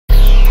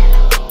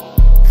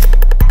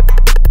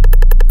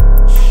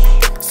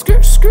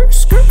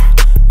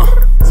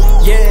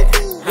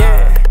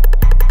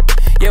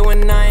Yeah,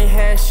 when I ain't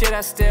had shit, I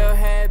still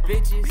had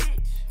bitches.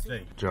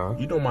 Hey, John,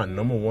 you know my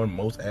 #1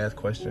 most asked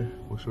question?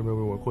 What's your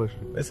 #1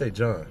 question? They say,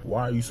 John,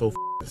 why are you so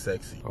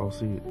sexy? I don't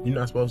see it. You're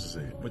not supposed to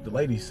see it, but the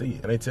ladies see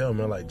it. And they tell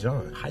me, like,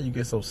 John, how you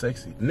get so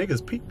sexy?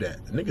 Niggas peep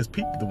that. Niggas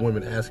peep the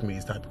women asking me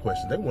these type of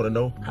questions. They want to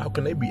know, how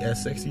can they be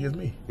as sexy as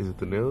me? Is it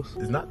the nails?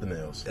 It's not the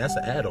nails. That's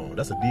an add-on.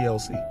 That's a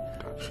DLC.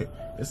 Gotcha.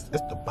 It's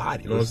the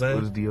body, you know what I'm saying?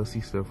 What does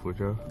DLC stand for,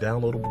 John?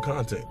 Downloadable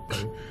content.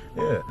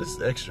 Yeah, this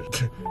is extra.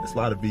 It's a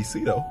lot of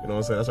VC though, you know what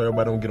I'm saying? That's why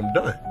everybody don't get them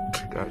done.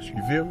 Gotcha.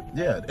 You feel me?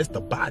 Yeah, it's the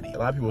body. A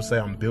lot of people say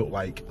I'm built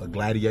like a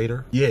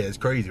gladiator. Yeah, it's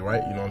crazy,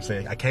 right? You know what I'm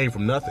saying? I came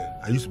from nothing.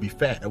 I used to be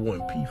fat. I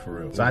wasn't pee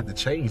for real. So I had to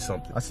change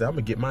something. I said, I'm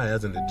gonna get my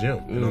ass in the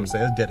gym. You know what I'm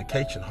saying? It's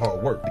dedication,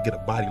 hard work to get a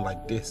body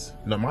like this.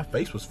 You know, my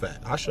face was fat.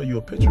 I'll show you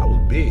a picture. I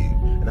was big.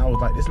 And I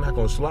was like, this not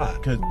gonna slide.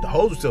 Cause the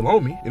hoes were still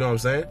on me. You know what I'm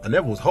saying? I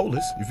never was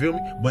holeless. You feel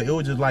me? But it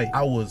was just like,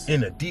 I was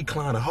in a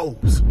decline of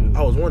hoes.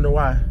 I was wondering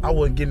why I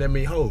wasn't getting that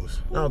many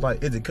hoes. And I was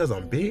like, is it cause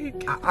I'm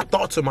big? I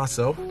thought to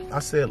myself, I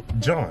said,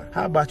 John,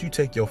 how about you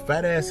take your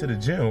fat ass to the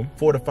gym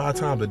 4 to 5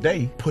 times a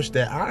day, push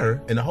that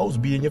iron, and the hoes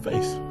be in your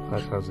face.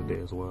 5 times a day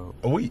as well.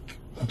 A week.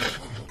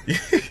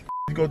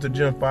 You go to the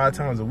gym 5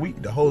 times a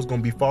week, the hoes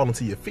gonna be falling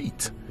to your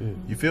feet.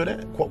 You feel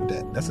that? Quote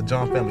that. That's a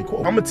John family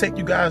quote. I'm gonna take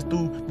you guys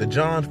through the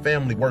John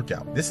family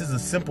workout. This is a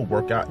simple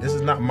workout. This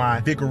is not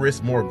my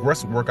vigorous, more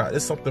aggressive workout.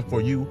 It's something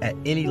for you at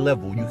any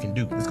level you can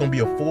do. It's gonna be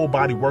a full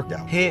body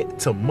workout. Head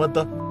to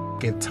mother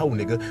and toe,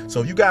 nigga.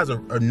 So if you guys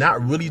are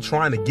not really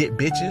trying to get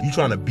bitches, you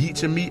trying to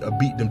beat your meat or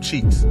beat them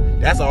cheeks.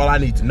 That's all I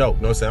need to know. You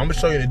know what I'm saying? I'm gonna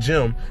show you in the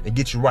gym and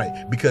get you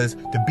right. Because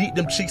to beat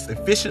them cheeks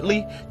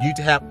efficiently, you need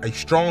to have a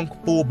strong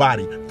full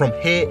body from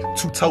head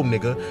to toe,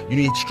 nigga. You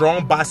need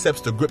strong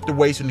biceps to grip the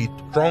waist. You need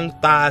strong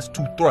thighs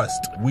to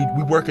thrust. We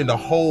working the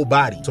whole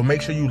body. So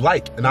make sure you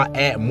like, and I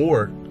add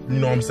more. You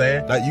know what I'm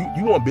saying? Like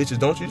you want bitches,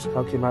 don't you?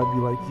 How can I be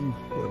like you?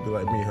 You wanna be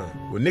like me, huh?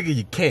 Well, nigga,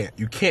 you can't.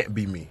 You can't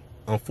be me.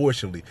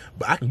 Unfortunately,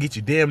 but I can get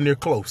you damn near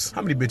close.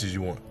 How many bitches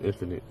you want?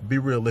 Infinite. Be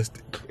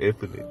realistic.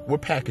 Infinite.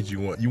 What package you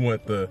want? You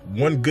want the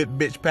one good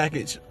bitch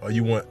package, or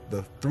you want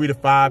the 3 to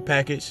 5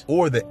 package,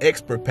 or the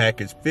expert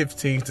package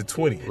 15 to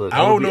 20? Look, I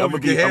don't know if you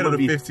can handle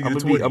the 15 to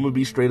 20. I'm gonna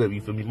be straight up,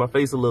 you feel me? My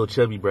face a little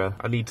chubby, bro.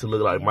 I need to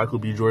look like Michael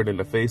B. Jordan in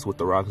the face with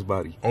The Rock's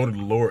body. Only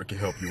the Lord can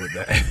help you with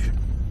that.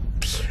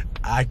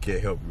 I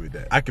can't help you with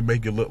that. I can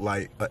make you look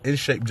like an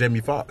in-shape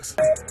Jamie Foxx.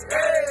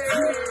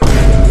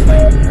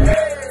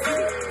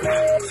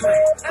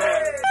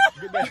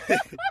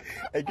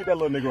 Hey, get that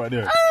little nigga right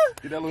there.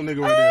 Get that little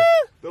nigga right there.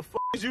 The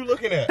fuck is you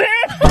looking at?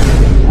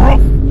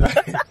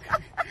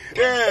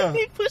 Yeah.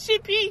 He pushing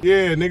P.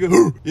 Yeah,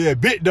 nigga. Yeah,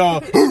 bit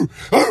dog.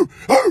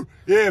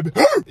 Yeah,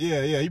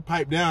 yeah. He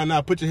pipe down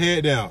now. Put your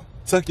head down.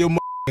 Tuck your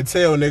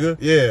tail, nigga.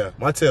 Yeah,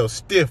 my tail's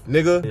stiff,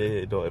 nigga.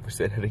 Yeah, don't ever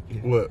say that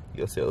again. What?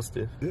 Your tail's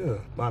stiff. Yeah,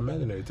 my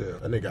imaginary tail.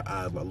 That nigga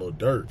eyes like little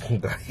dirt.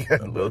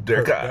 Little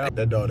dirt eye.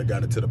 That dog that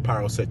got into the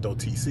Pyro Secto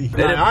TC.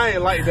 I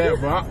ain't like that,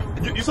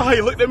 bro. You saw how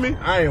he looked at me?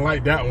 I ain't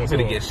like that one.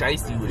 Gonna get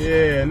shiesty with you.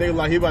 Yeah, nigga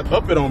like he about to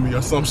up it on me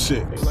or some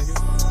shit.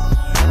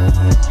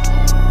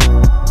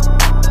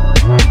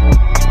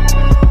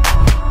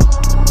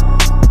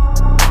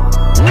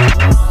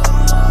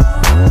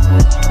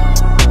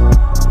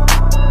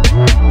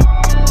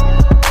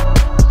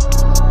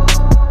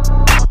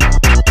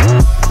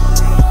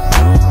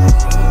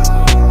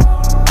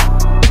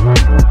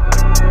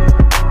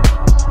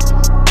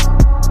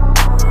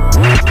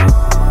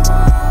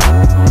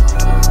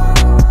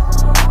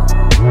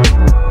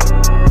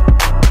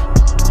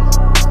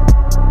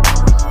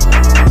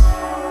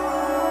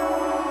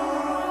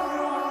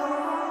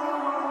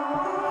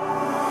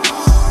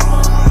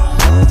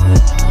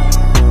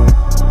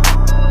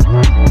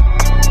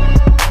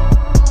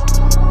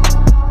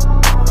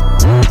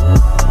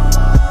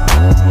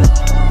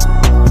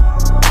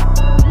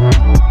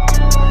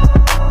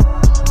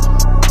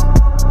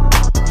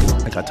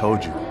 I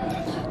told you,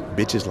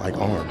 bitches like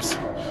arms,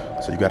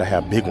 so you gotta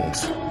have big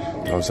ones. You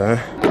know what I'm saying?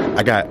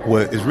 I got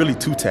it's really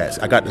 2 tats.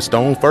 I got the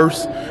stone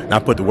first, and I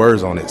put the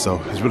words on it,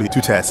 so it's really 2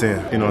 tats in.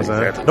 You know what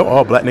I'm saying? No,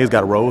 all black niggas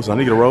got a rose. I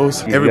need a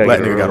rose. Every black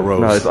nigga got a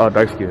rose. No, it's all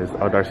dark skins.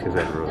 All dark skins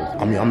got a rose.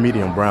 I mean, I'm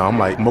medium brown. I'm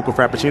like mocha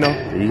frappuccino.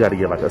 Yeah, you gotta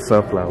get like a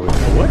sunflower.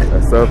 What?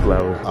 A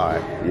sunflower. All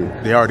right.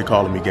 Yeah. They already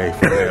calling me gay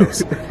for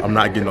nails. I'm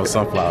not getting no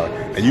sunflower.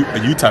 And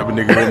you type of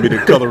nigga want me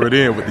to color it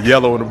in with the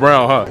yellow and the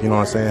brown, huh? You know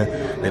what I'm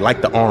saying? They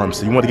like the arms,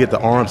 so you want to get the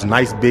arms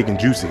nice, big, and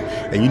juicy.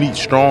 And you need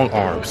strong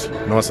arms. You know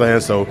what I'm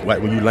saying? So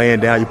like when you laying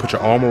down, you put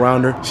your arm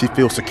around her, she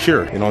feels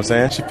secure. You know what I'm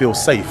saying? She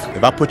feels safe.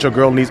 If I put your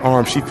girl in these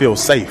arms, she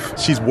feels safe.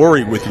 She's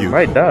worried with you.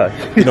 Might die.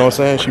 You know what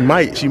I'm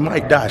saying? She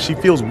might die. She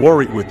feels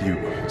worried with you.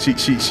 She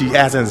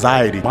has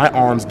anxiety. My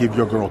arms give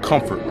your girl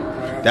comfort.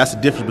 That's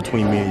the difference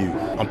between me and you.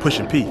 I'm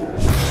pushing P.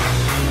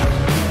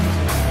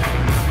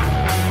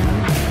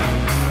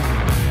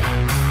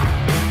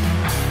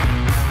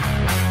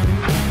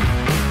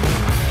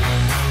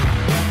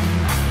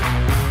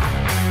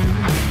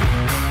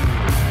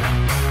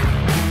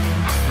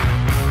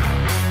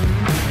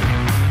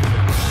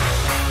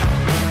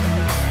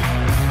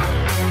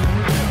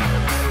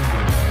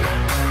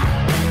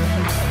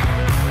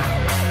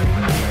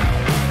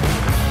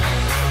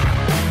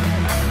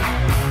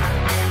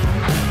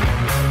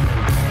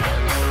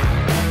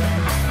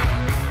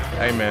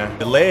 Hey man,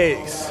 the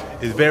legs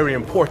is very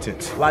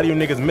important. A lot of you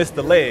niggas miss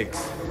the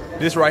legs.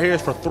 This right here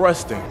is for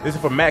thrusting. This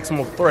is for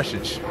maximum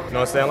thrustage. You know what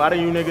I'm saying? A lot of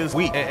you niggas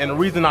weak. And the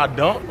reason I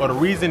dunk, or the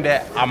reason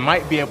that I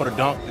might be able to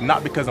dunk, is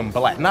not because I'm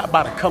black, not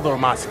by the color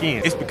of my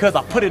skin. It's because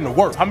I put in the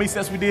work. How many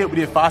sets we did? We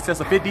did 5 sets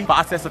of 50.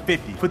 5 sets of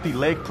 50. Put the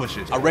leg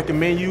pushes. I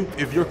recommend you,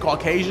 if you're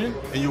Caucasian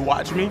and you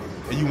watch me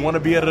and you want to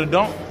be able to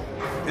dunk,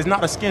 it's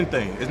not a skin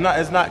thing. It's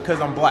not because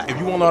I'm black. If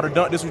you want to know how to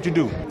dunk, this is what you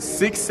do.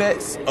 6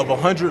 sets of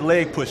 100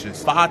 leg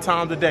pushes, 5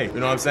 times a day. You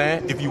know what I'm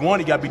saying? If you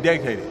want it, you gotta be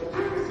dedicated.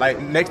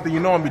 Like, next thing you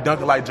know, I'm be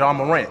dunking like John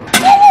Morant.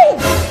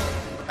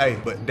 Hey,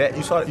 but that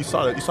you saw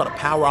the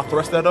power I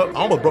thrust that up. I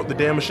almost broke the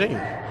damn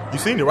machine. You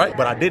seen it, right?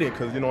 But I did it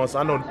because, you know what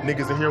I'm saying? I know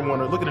niggas in here want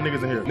to, look at the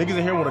niggas in here. Niggas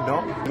in here want to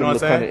dunk. You know what I'm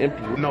saying?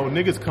 Empty. No,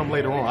 niggas come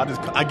later on.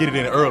 I get it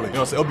in early. You know what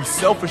I'm saying? It'll be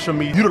selfish of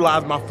me to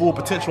utilize my full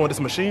potential on this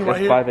machine right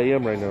here. It's 5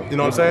 a.m. right now. You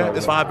know what I'm saying?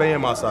 It's 5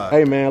 a.m. outside.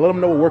 Hey, man, let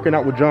them know what working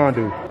out with John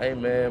do. Hey,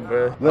 man,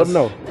 bro. Let them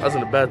know. I was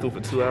in the bathroom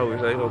for 2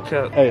 hours. I ain't gonna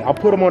count. Hey, I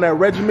put him on that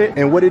regimen,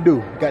 and what it do?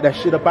 Got that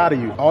shit up out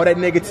of you. All that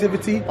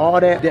negativity, all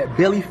that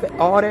belly fat,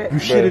 all that, you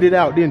shitted it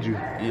out, didn't you?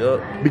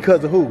 Yup.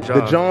 Because of who? John.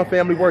 The John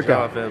family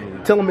workout. John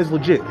family. Tell them it's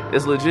legit.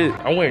 It's legit.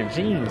 I'm wearing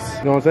jeans.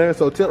 You know what I'm saying?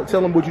 So tell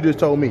them what you just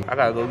told me. I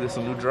gotta go get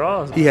some new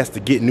drawers. He has to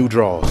get new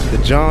drawers. The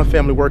John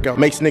family workout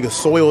makes niggas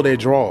soil their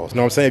drawers. You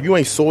know what I'm saying? If you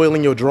ain't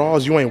soiling your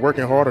drawers, you ain't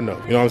working hard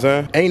enough. You know what I'm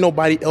saying? Ain't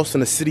nobody else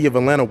in the city of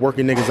Atlanta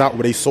working niggas out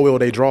where they soil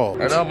their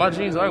drawers. I know, my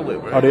jeans are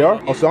lit, bro. Oh, they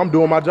are? Oh, so I'm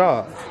doing my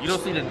job. You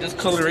don't see the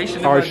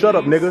discoloration? All right, shut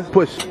up, nigga.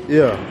 Push.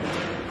 Yeah.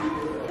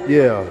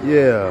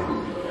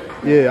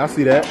 Yeah, I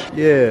see that.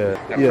 Yeah.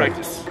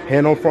 Practice.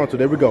 Hand on frontal.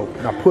 There we go.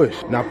 Now push.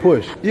 Now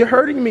push. You're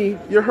hurting me.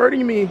 You're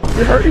hurting me.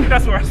 You're hurting me.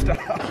 That's where I stop.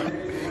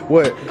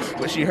 What?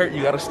 When she hurt,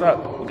 you gotta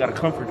stop. You gotta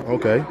comfort her.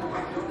 Okay.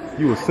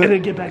 You were sick. And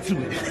then get back to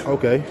it.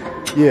 Okay.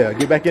 Yeah,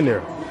 get back in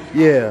there.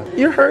 Yeah.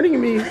 You're hurting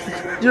me.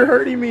 You're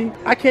hurting me.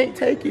 I can't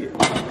take it.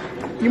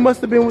 You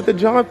must have been with the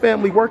John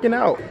family working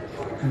out.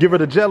 Give her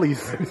the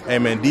jellies. Hey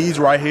man, these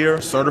right here,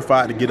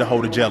 certified to get a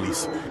hold of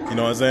jellies. You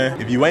know what I'm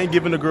saying? If you ain't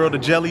giving the girl the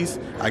jellies,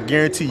 I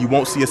guarantee you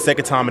won't see a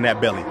second time in that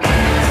belly.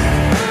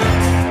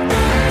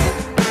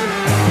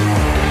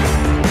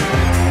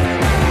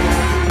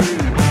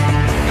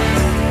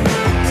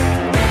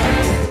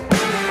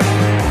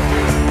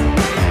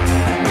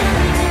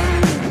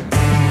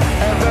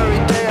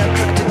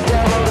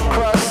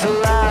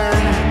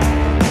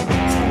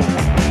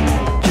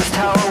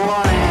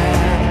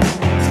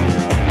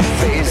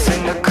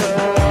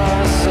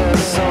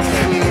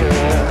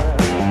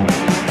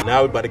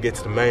 Now we're about to get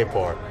to the main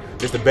part.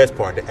 This is the best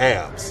part, the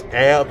abs.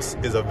 Abs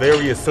is a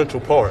very essential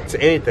part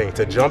to anything,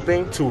 to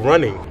jumping, to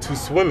running, to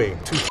swimming,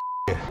 to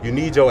you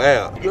need your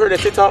abs. You heard that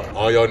TikTok?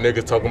 All y'all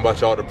niggas talking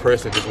about y'all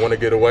depressed and just want to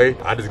get away.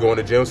 I just go in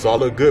the gym so I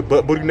look good,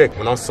 butt booty naked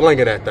when I'm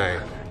slinging that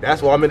thing.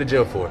 That's what I'm in the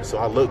gym for, so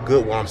I look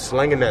good while I'm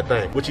slinging that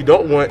thing. What you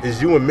don't want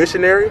is you and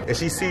missionary and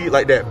she see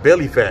like that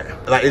belly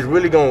fat. Like it's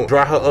really gonna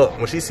dry her up.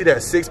 When she see that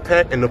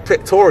 6-pack and the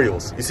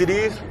pectorials, you see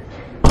these?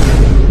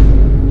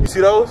 You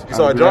see those? You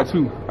saw it jump?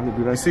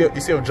 You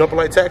see them jumping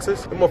like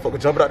taxes? Them motherfuckers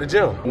jumping out the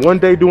gym. One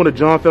day doing a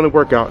John family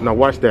workout. Now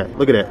watch that.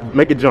 Look at that.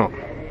 Make it jump.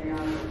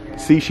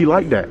 See, she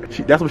like that.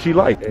 That's what she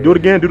like. Do it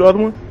again. Do the other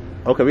one.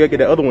 Okay, we gotta get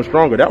that other one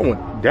stronger. That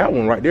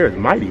one right there is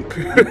mighty.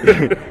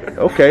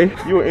 Okay,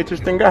 you an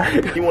interesting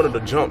guy. He wanted to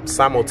jump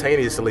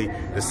simultaneously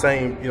the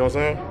same, you know what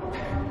I'm saying?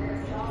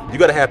 You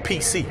gotta have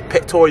PC,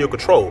 pectoral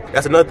control.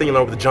 That's another thing you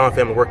learn with the John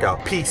family workout.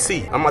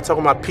 PC. I'm not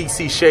talking about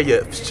PC,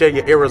 share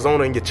your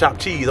Arizona and your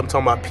chopped cheese. I'm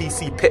talking about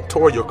PC,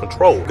 pectoral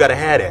control. You gotta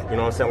have that. You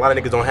know what I'm saying? A lot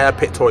of niggas don't have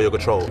pectoral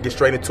control. Get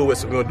straight into it,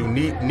 so we're gonna do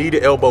knee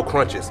to elbow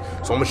crunches.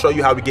 So I'm gonna show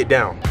you how we get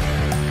down.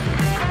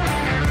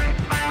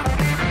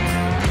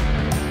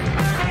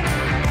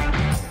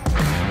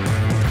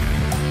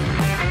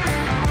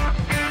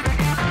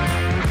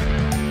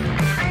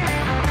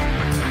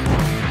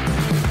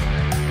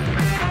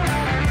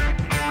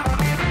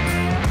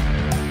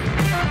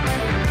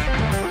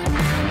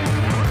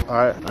 All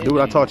right, I do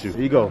what I taught you.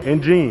 Here you go.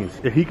 In jeans.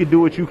 If he could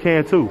do it, you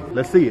can too.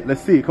 Let's see it.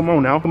 Let's see it. Come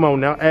on now. Come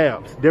on now.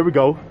 Abs. There we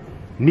go.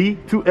 Knee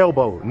to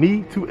elbow.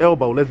 Knee to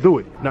elbow. Let's do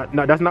it. No,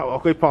 that's not.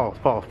 Okay, pause.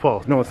 You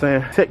know what I'm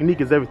saying? Technique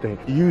is everything.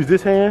 You use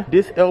this hand.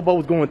 This elbow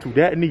is going to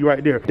that knee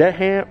right there. That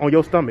hand on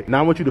your stomach. Now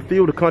I want you to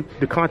feel the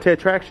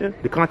contact traction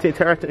in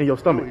your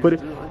stomach. Put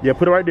it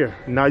right there.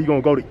 Now you're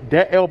going to go to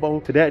that elbow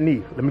to that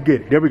knee. Let me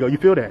get it. There we go. You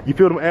feel that? You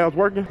feel them abs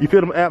working? You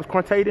feel them abs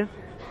quantating?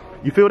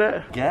 You feel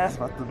that? Gas.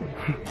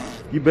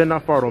 You better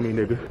not fart on me,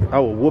 nigga. I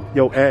will whoop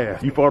your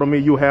ass. You fart on me,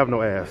 you'll have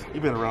no ass.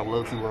 You been around a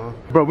little too long.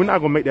 Bro, we're not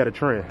gonna make that a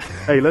trend.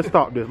 Hey, let's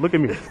stop this. Look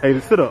at me. Hey,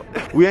 sit up.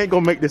 We ain't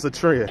gonna make this a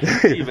trend.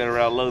 You been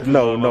around a little too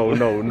long.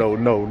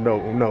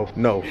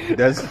 No.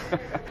 That's,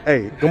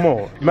 hey, come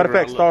on. Matter of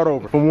fact, start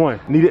over. From 1,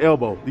 knee to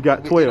elbow. You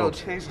got 12. You don't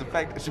change the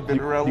fact that you've been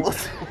around a little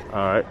too long.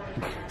 All right.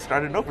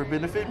 Starting over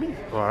benefit me.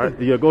 All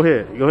right. Yeah, go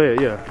ahead,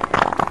 yeah.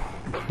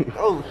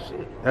 Oh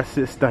shit. That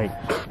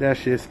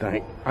shit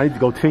stank. I need to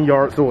go 10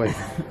 yards away.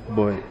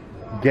 But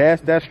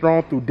gas that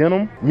strong through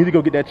denim, you need to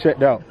go get that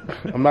checked out.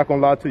 I'm not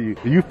gonna lie to you.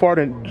 You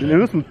farting,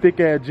 there's some thick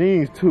ass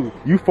jeans too.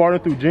 You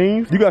farting through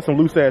jeans, you got some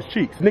loose ass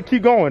cheeks. Nick,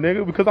 keep going,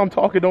 nigga, because I'm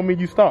talking don't mean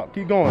you stop.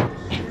 Keep going.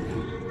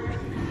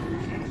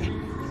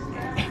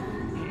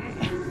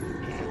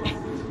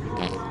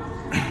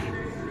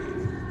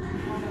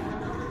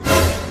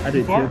 I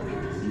did 10.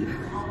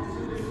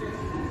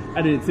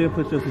 I did 10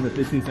 push-ups in a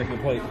 15-second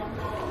plate.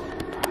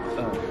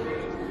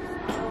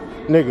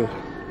 Nigga.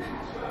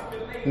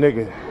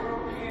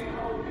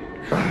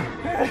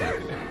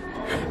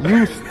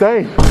 You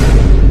stink.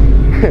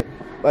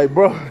 Like,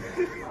 bro.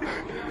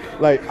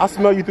 Like, I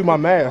smell you through my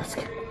mask.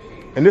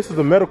 And this is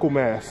a medical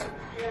mask.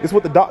 It's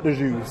what the doctors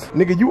use.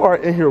 Nigga, you are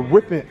in here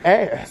whipping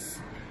ass.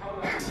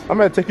 I'm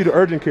gonna take you to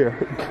urgent care.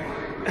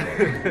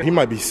 He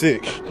might be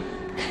sick.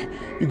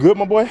 You good,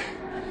 my boy?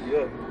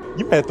 Yeah.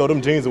 You better throw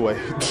them jeans away.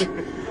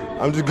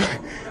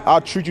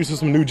 I'll treat you to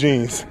some new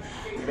jeans.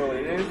 You know what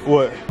it is?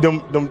 What?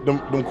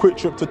 Them quick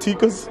trip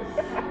tortillas?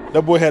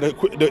 That boy had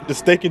the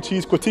steak and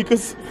cheese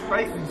tortillas.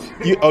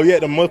 Spicy. Oh yeah,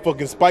 the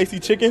motherfucking spicy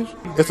chicken.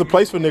 It's a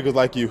place for niggas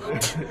like you.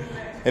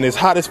 And it's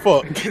hot as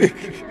fuck.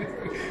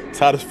 It's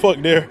hot as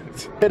fuck there.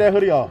 Take that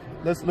hoodie off.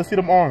 Let's see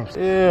them arms.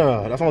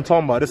 Yeah, that's what I'm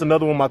talking about. This is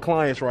another one of my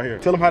clients right here.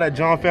 Tell them how that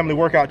John family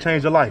workout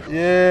changed your life.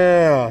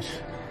 Yeah.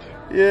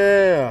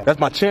 Yeah. That's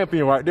my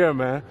champion right there,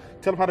 man.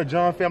 Tell them how the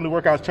John family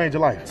workouts change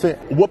your life. Say,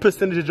 what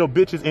percentage of your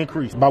bitches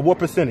increased? By what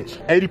percentage?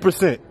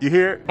 80%. You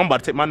hear it? I'm about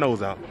to take my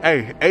nose out.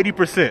 Hey,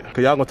 80%.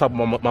 Cause y'all gonna talk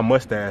about my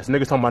mustache.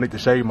 Niggas talking about I need to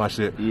shave my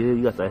shit. Yeah,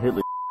 you got that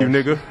Hitler. You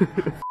nigga.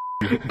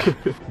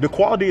 The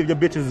quality of your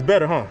bitches is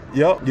better, huh?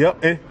 Yep.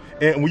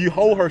 And when you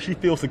hold her, she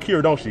feels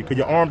secure, don't she? Cause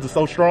your arms are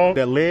so strong.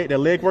 That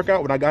leg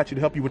workout, when I got you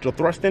to help you with your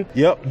thrusting.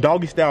 Yep,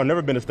 doggy style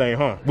never been the same,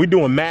 huh? We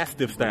doing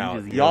mastiff style.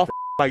 Y'all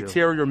like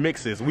terrier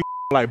mixes. We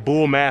like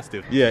bull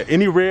mastiff. Yeah,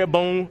 any red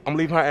bone, I'm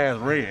leaving her ass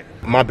red.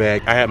 My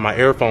bad, I had my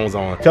earphones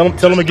on. Tell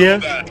them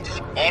again.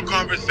 All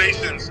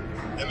conversations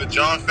in the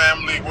John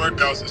family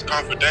workouts is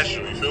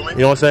confidential, you feel me? You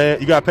know what I'm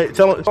saying? You gotta pay,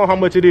 tell them how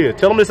much it is.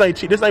 Tell them this ain't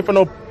cheap, this ain't for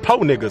no po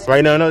niggas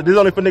right now. No, this is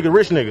only for nigga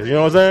rich niggas, you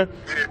know what I'm saying?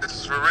 Yeah, this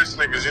is for rich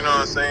niggas, you know what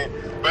I'm saying?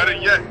 Better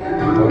yet,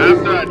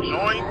 after I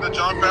joined the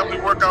John family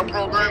workout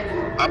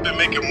program, I've been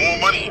making more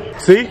money.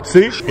 See?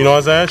 You know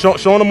what I'm saying?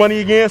 Showing the money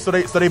again so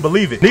they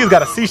believe it. Niggas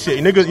gotta see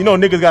shit. Niggas, you know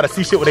niggas gotta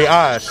see shit with their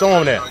eyes. Show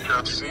them that.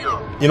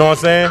 You know what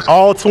I'm saying?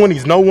 All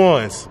 20s, no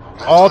ones.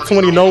 All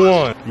 20, no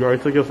one. You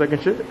already took your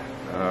second shit?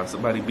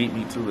 Somebody beat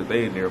me to it.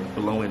 They in there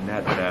blowing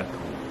that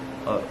bathroom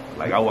up.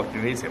 Like I walked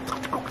in, they said,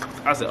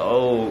 I said,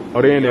 oh.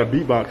 Oh, they in there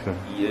beatboxing?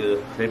 Yeah,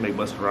 they make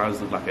Busta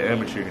Rhymes look like an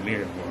amateur in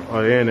there.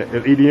 Oh, they in there.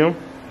 It's EDM?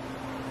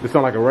 It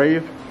sound like a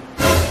rave?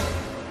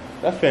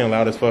 That fan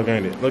loud as fuck,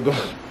 ain't it? Look, go.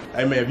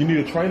 Hey man, if you need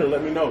a trainer,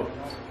 let me know.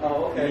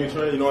 Oh, okay. You need a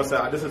trainer, you know what I'm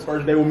saying? This is his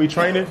first day with me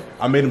training.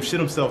 I made him shit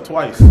himself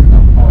twice.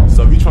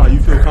 So if you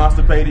feel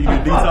constipated, you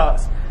need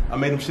detox. I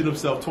made him shit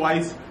himself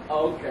twice.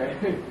 Okay.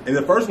 And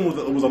the first one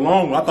was a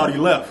long one. I thought he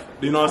left.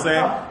 You know what I'm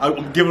saying?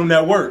 I'm giving him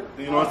that work.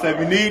 You know what I'm saying?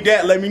 If you need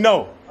that, let me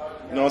know.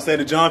 You know what I'm saying?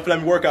 The John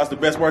family workout's the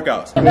best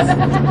workouts.